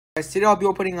Guys, today I'll be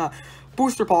opening a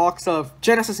booster box of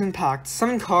Genesis Impact.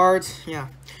 7 cards, yeah.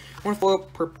 1 foil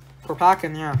per pack,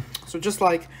 and yeah. So just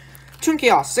like Toon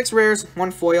Chaos, 6 rares,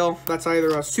 1 foil. That's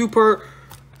either a super,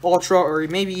 ultra, or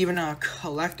maybe even a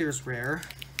collector's rare.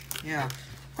 Yeah.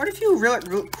 Quite a few really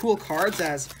cool cards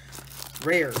as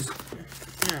rares.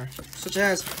 Yeah. Such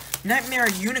as Knightmare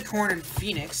Unicorn and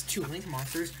Phoenix, 2 Link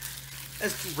monsters,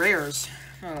 as rares.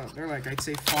 They're like, I'd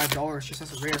say $5 just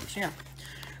as a rare. Yeah.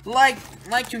 Like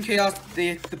Toon Chaos,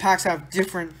 the packs have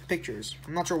different pictures.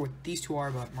 I'm not sure what these two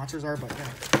are, but monsters are, but yeah.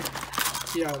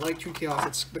 Yeah, like Toon Chaos,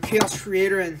 it's the Chaos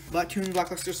Creator and Toon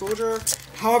Blackluster Soldier.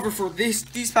 However, for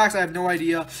these packs, I have no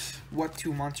idea what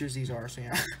 2 monsters these are, so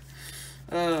yeah.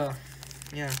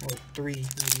 Yeah, well, 3 maybe,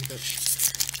 but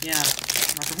yeah.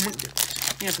 Not sure.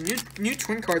 Yeah, some new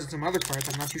twin cards and some other cards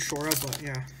I'm not too sure of, but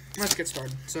yeah. Let's get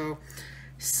started. So,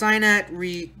 Signet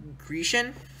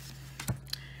Regression.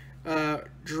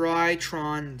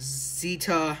 Drytron,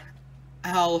 Zeta,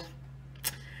 Aldeep,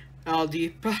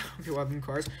 okay, weapon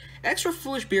cards. Extra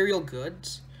Foolish Burial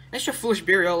Goods. Extra Foolish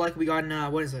Burial, like we got in,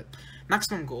 what is it?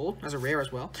 Maximum Gold, as a rare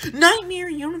as well. Knightmare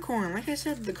Unicorn, like I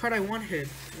said, the card I wanted.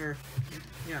 Or,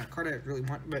 yeah, card I really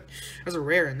want, but as a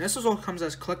rare. And this also comes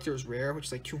as Collector's Rare, which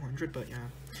is like 200, but yeah.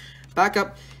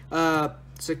 Backup,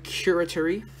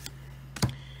 Secretary,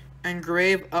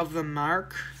 Engrave of the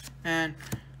Mark, and,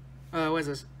 what is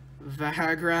this?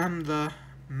 Vahagram the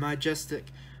Majestic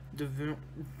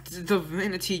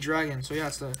Divinity Dragon. So yeah,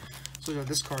 it's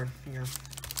this card here.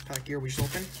 Pack here we just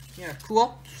opened. Yeah,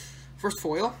 cool. First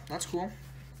foil. That's cool.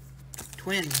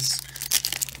 Twins.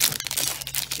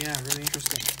 Yeah, really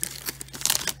interesting.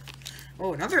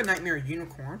 Oh, another Knightmare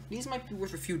Unicorn. These might be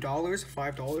worth a few dollars,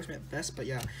 $5 at best, but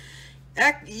yeah.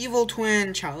 Evil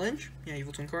Twin Challenge. Yeah,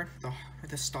 Evil Twin card.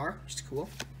 The star, which is cool.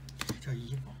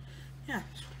 Yeah.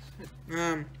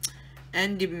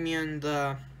 Endymion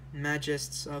the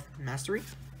Magists of Mastery.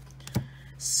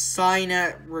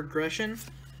 Signet Regression.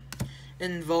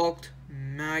 Invoked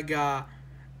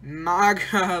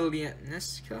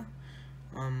Magalianiska.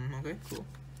 Okay, cool.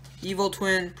 Evil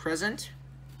Twin Present.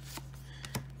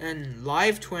 And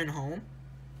Live Twin Home.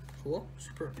 Cool.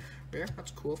 Super rare.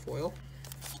 That's cool. Foil.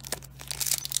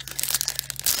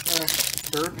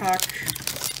 Third pack.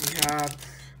 We have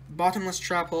Bottomless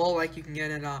Trap Hole, like you can get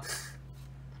in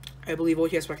I believe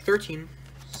OTS pack 13.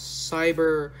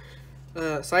 Cyber's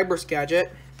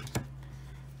Gadget.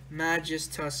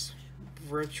 Magistus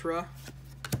Virtua.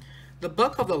 The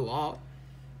Book of the Law.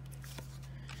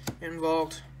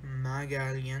 Involved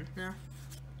Magaliana.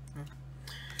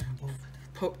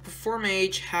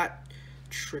 Performage Hat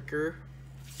Tricker.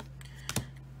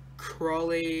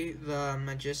 Crawley the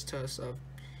Magistus of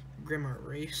Grimmer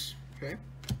Race. Okay.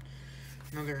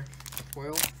 Another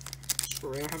foil.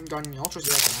 I haven't gotten any ultras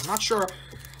yet, but I'm not sure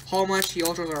how much the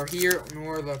ultras are here,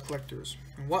 nor the collectors.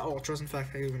 And what ultras, in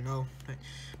fact, I don't even know.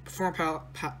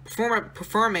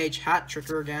 Performage Hat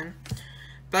Tricker again.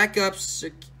 Backup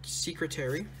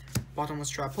Secretary. Bottomless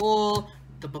Trap Hole.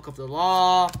 The Book of the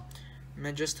Law.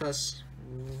 Magistus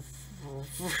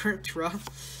Virtua.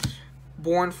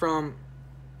 Born from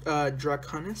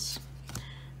Draconis.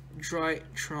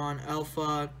 Drytron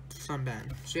Alpha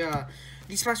Sunband. So yeah,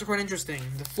 these packs are quite interesting.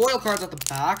 The foil card's at the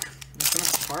back. That's not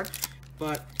the card.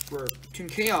 But for Toon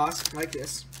Chaos, like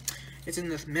this, it's in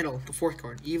the middle, the 4th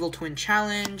card. Evil Twin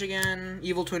Challenge again.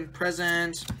 Evil Twin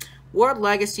Present. World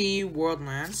Legacy, World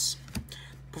Lance.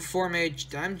 Performage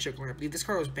Dime Juggler. I believe this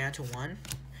card was banned to 1.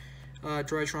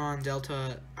 Drytron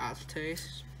Delta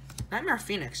Athtes. Knightmare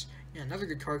Phoenix. Yeah, another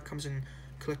good card comes in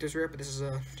Collector's Rare, but this is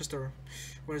just a,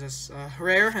 what is this?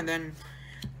 Rare, and then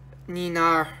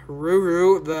Nina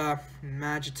Ruru, the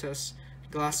Magitus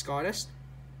Glass Goddess.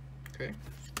 Okay,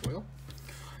 foil.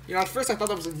 You know, at first I thought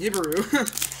that was a Nibiru.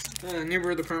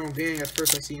 Nibiru the Primal Being, at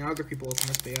first I seen other people open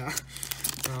this, but yeah.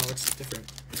 No, it's different.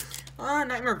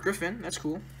 Nightmare Griffin, that's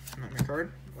cool. Nightmare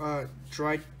card.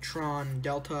 Drytron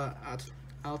Delta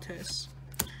Altis.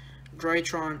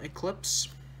 Drytron Eclipse.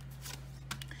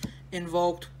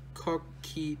 Invoked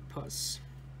Kokipus.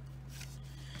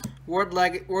 World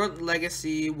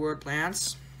Legacy, World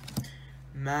Lance.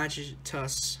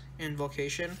 Magitus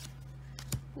Invocation.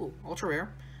 Ooh, ultra rare.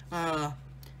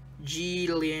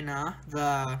 Gilena,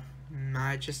 the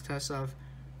Magistus of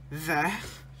Va.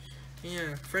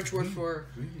 Yeah, French word for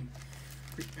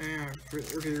I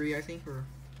think, or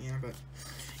yeah, but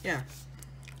yeah.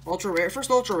 Ultra rare, first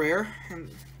ultra rare, and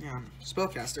yeah,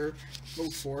 spellcaster,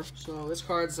 level 4. So this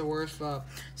card's worth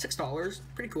 $6.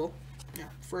 Pretty cool. Yeah,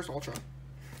 first ultra.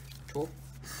 Cool.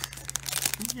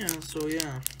 Yeah, so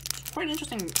yeah, quite an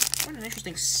interesting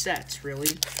set,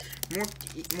 really.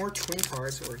 More twin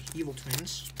cards or evil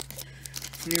twins.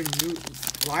 new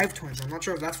live twins. I'm not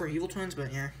sure if that's for evil twins,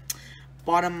 but yeah.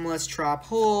 Bottomless Trap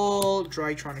Hole,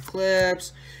 Drytron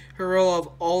Eclipse, Hero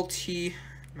of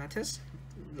Ultimatus,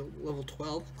 level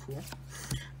 12, cool.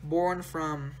 Born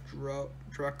from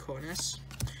Draconis.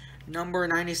 Number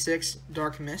 96,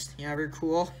 Dark Mist, yeah, very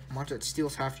cool. Monster that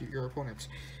steals half your opponent's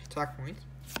attack point.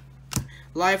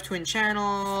 Live Twin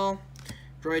Channel,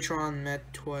 Drytron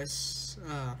Metwis,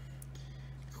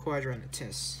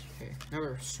 Quadratus. Okay,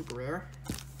 another super rare.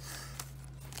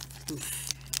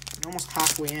 Oof, almost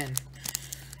halfway in.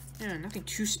 Yeah, nothing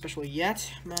too special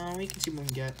yet. We can see what we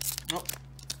can get. Oh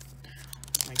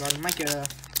my god, we might get a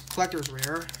collector's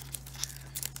rare.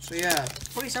 So yeah,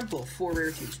 pretty simple. 4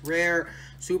 rarities: rare,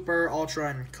 super, ultra,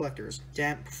 and collectors.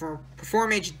 Perform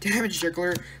Mage Damage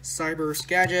Juggler, Cyber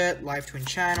Skagit, Live Twin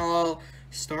Channel,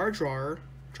 Star Drawer,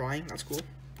 Drawing, that's cool.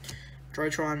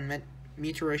 Drytron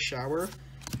Meteorite Shower,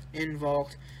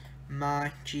 Invoked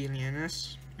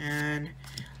Magillianus, and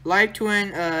Live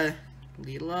Twin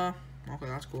Leela. Okay,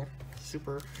 that's cool.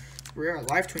 Super rare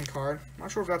Live Twin card. Not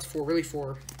sure if that's really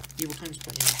for evil twins,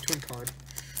 but yeah, twin card.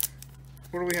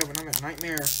 What do we have? Another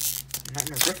Knightmare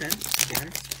Griffin again.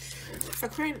 If I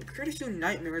create 2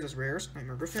 Nightmares as rares,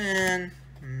 Knightmare Griffin,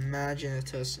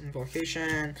 Magnetus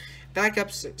Invocation,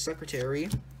 Backup Secretary,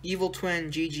 Evil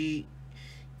Twin GGEs,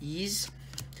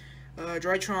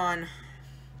 Drytron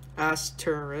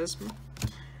Asterism,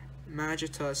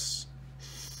 Magitus,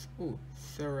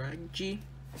 Theragi,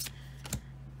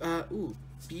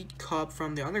 Beat Cub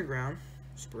from the Underground,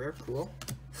 super rare, cool.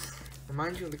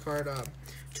 Reminds you of the card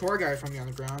Tour Guide from the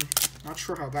Underground. Not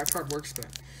sure how that card works, but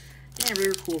yeah,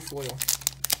 very cool foil.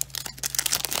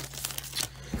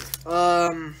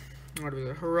 What do we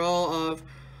got? Hero of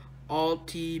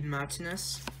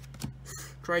Ultimatinus,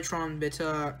 Drytron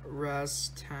Beta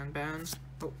Rastanban.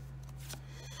 Oh.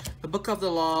 The Book of the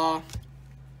Law,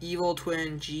 Evil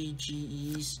Twin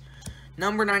GGEs,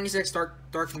 Number 96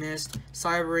 Dark Mist,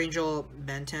 Cyber Angel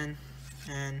Benton,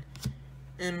 and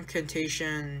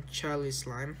Incantation Charlie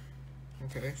Slime.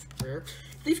 Okay, rare.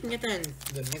 I think you can get that in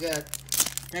the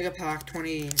Mega Pack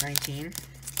 2019.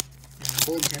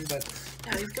 Golden Pin, but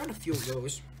yeah, you've got a few of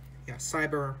those. Yeah,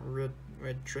 Cyber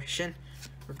Regression,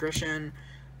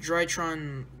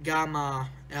 Drytron Gamma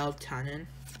L Tannen,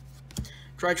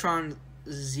 Drytron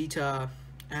Zeta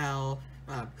L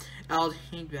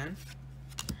Hingben,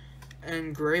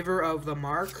 Engraver of the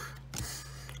Mark,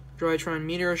 Drytron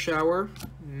Meteor Shower,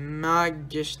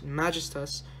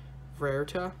 Magistus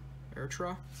Verita,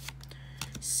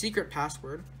 Secret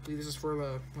Password. I believe this is for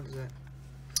the, what is it?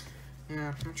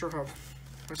 Yeah, I'm not sure how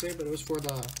I say it, but it was for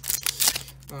the,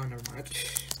 oh, never mind.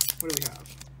 What do we have?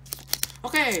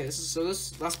 Okay, this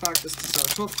last pack, this is our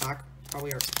 12th pack.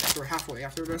 Probably we're halfway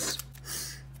after this.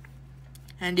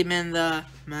 Handyman the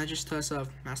Magistus of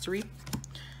Mastery,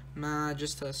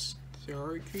 Magistus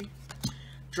Theory,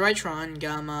 Drytron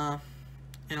Gamma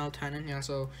and L-Tannen. Yeah,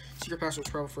 so Secret Password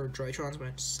is probably for Drytrons, but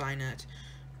it's Cynet,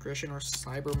 Grisham, or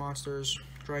Cyber Monsters,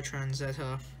 Drytron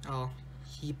Zeta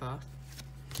Al-Hipa,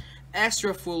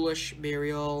 Extra Foolish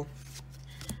Burial,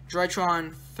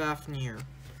 Drytron Fafnir.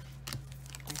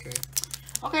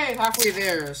 Okay, halfway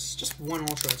there. It's just one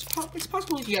ultra. It's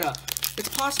possible we could get a. It's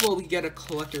possible we could get a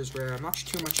collector's rare. I'm not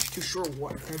too sure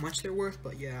how much they're worth,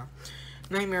 but yeah.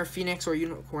 Knightmare Phoenix or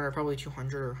Unicorn are probably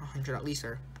 200 or 100 at least.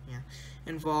 Or yeah.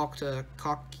 Invoked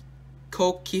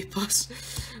Kokipus,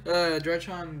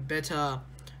 Drytron Beta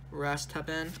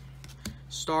Rastapen,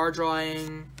 Star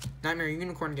Drawing, Knightmare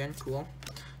Unicorn again, cool.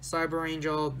 Cyber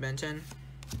Angel Benton,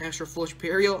 Extra Foolish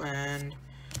Imperial, and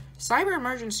Cyber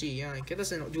Emergency. Yeah, get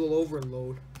this in dual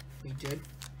overload. We did.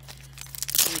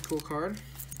 Really cool card.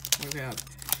 What do we have?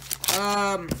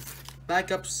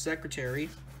 Backup Secretary,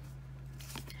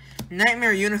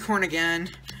 Knightmare Unicorn again,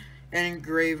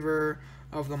 Engraver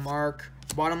of the Mark,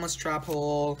 Bottomless Trap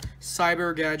Hole,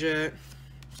 Cyber Gadget.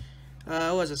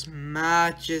 What is this?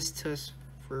 Magistus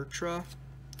Vertra.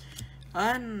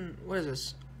 And what is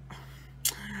this?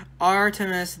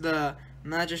 Artemis the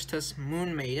Magistus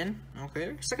Moon Maiden.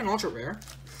 Okay, second ultra rare.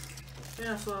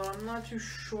 Yeah, so I'm not too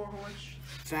sure how much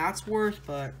that's worth,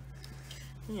 but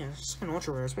yeah, second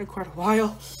ultra rare. It's been quite a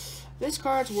while. This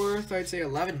card's worth, I'd say,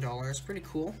 $11. Pretty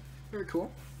cool. Very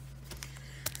cool.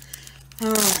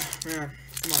 Man,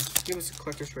 come on, give us a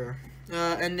collector's rare.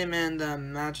 Endyman the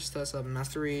Magistus of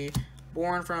Mastery,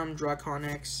 Born from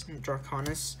Draconis,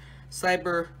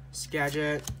 Cyber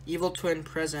Skagit, Evil Twin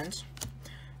Present,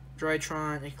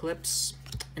 Drytron Eclipse,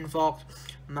 Invoked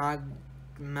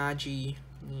Magi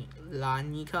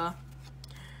Lanika,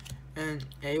 and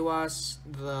Awas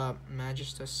the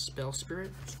Magistus Spell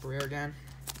Spirit. Super rare again.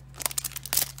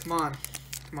 Come on.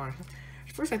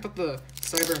 At first I thought the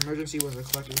Cyber Emergency was a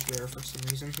collector's rare for some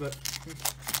reason, but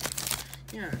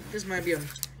yeah, this might be a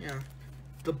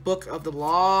the Book of the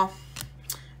Law,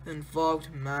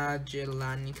 Invoked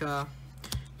Magillanica,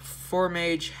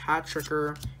 4-Mage Hat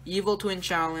Tricker, Evil Twin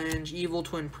Challenge, Evil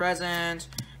Twin Present,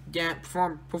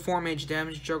 perform Mage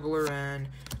Damage Juggler, and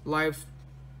Live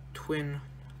Twin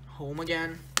Home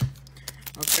Again.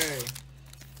 Okay.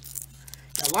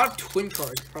 A lot of twin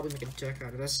cards. Probably make a deck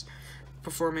out of this.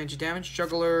 Perform Mage Damage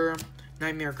Juggler,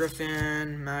 Knightmare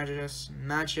Griffin, Magitus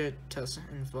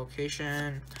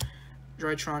Invocation,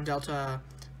 Drytron Delta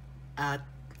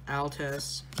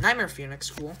Altus, Knightmare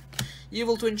Phoenix, cool.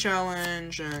 Evil Twin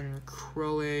Challenge, and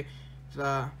Crowley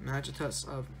the Magitus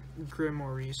of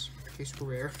Grimoires. Case for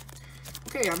rare.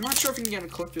 Okay, I'm not sure if you can get a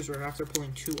collector's rare after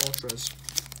pulling 2 ultras.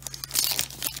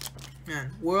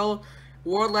 Man, World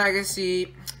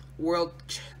Legacy, World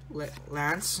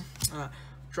Lance,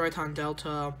 Drytron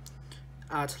Delta,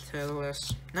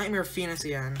 Atlas, Knightmare Phoenix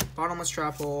again, Bottomless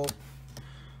Trap Hole,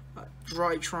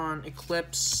 Drytron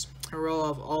Eclipse, Hero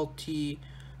of Ulti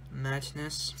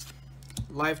Madness,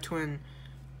 Live Twin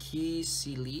Key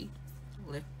Sealy,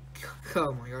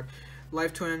 oh my god,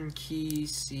 Live Twin Key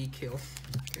Sea Kill.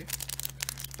 Okay,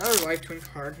 another Live Twin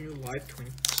card, new Live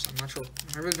Twin. I'm not sure.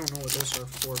 I really don't know what those are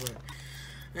for, but.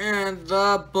 And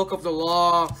the Book of the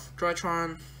Law,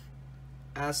 Drytron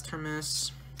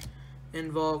Astermis,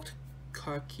 Invoked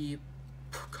Cockipus,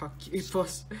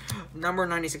 number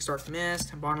 96 Dark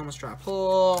Mist, Bottomless Trap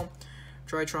Hole,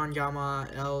 Drytron Gamma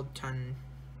L Tanin,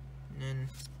 and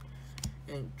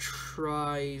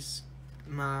Trismagitus.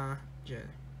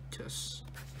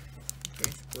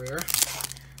 Okay, rare.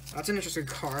 That's an interesting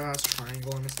card. That's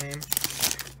triangle in its name.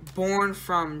 Born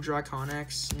from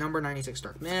Draconics, number 96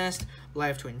 Dark Mist,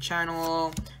 Live Twin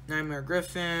Channel, Knightmare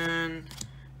Griffin,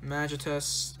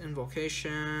 Magitus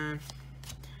Invocation,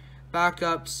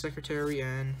 Backup Secretary,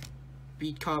 and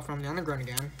Beat Cop from the Underground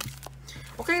again.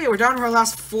 Okay, we're down to our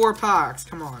last 4 packs.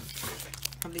 Come on.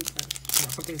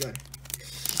 Something good.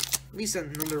 At least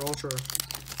another Ultra.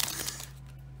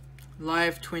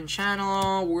 Live Twin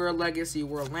Channel, World Legacy,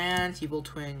 World Lands, Evil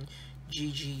Twin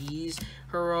GGEs,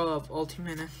 Hero of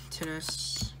Ultimate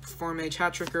Tennis, Perform Mage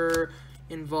Hat Tricker,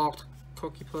 Invoked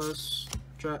Cockipus,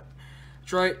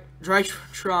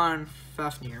 Drytron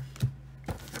Fafnir.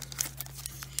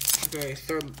 Okay,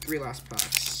 3 last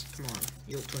packs. Come on,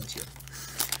 Evil Twins here.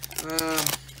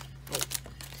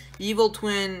 Evil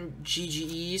Twin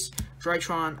GGEs,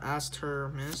 Drytron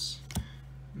Astermis,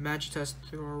 Magitus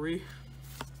Theory,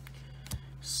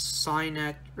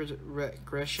 Cynet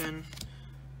Regression,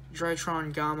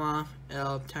 Drytron Gamma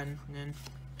L Tanin,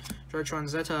 Drytron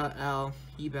Zeta L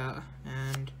Eba,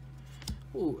 and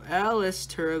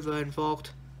Alistair the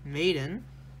Invoked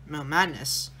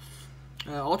Madness.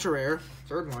 Ultra rare,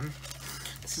 3rd one.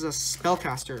 This is a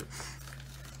spellcaster.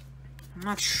 I'm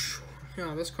not sure.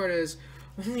 Yeah, this card is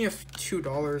only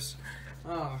 $2.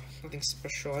 Nothing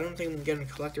special. I don't think I'm getting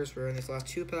collectors rare in these last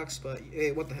 2 packs, but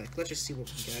hey, what the heck? Let's just see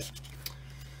what we can get.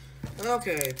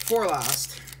 Okay, 4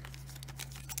 last.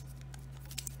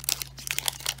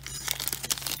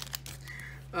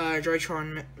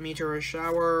 Drytron Meteor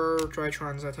Shower,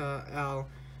 Drytron Zeta Al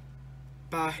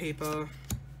Bahipa,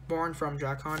 Born from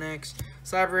Draconics,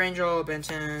 Cyber Angel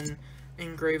Benton,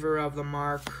 Engraver of the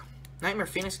Mark, Knightmare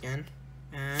Phoenix again,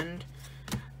 and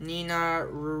Nina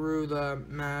Ruru the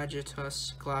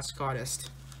Magitus Glass Goddess.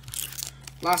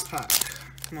 Last pack.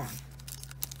 Come on.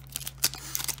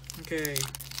 Okay.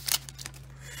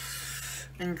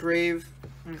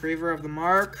 Engraver of the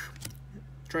Mark,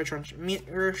 Drytron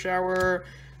Meteor Shower,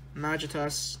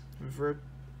 Magitus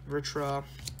Virtra,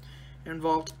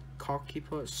 Invoked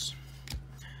Cockipus,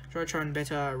 Drytron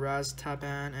Beta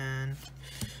Raztaban, and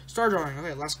Star Drawing.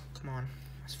 Okay, come on.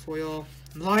 Last foil.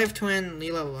 Live Twin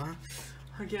Lila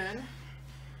again.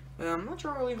 I'm not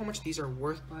sure really how much these are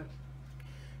worth, but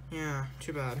yeah,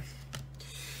 too bad.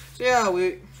 So yeah,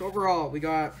 overall we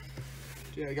got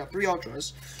 3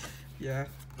 ultras. Yeah,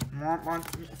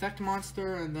 Effect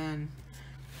Monster, and then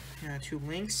 2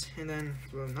 links, and then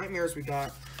for the Nightmares we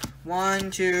got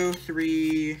 1, 2,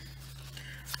 3,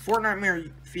 4 Knightmare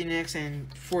Phoenix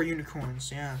and 4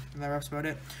 Unicorns. Yeah, that wraps about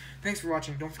it. Thanks for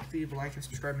watching. Don't forget to leave a like and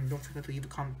subscribe, and don't forget to leave a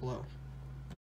comment below.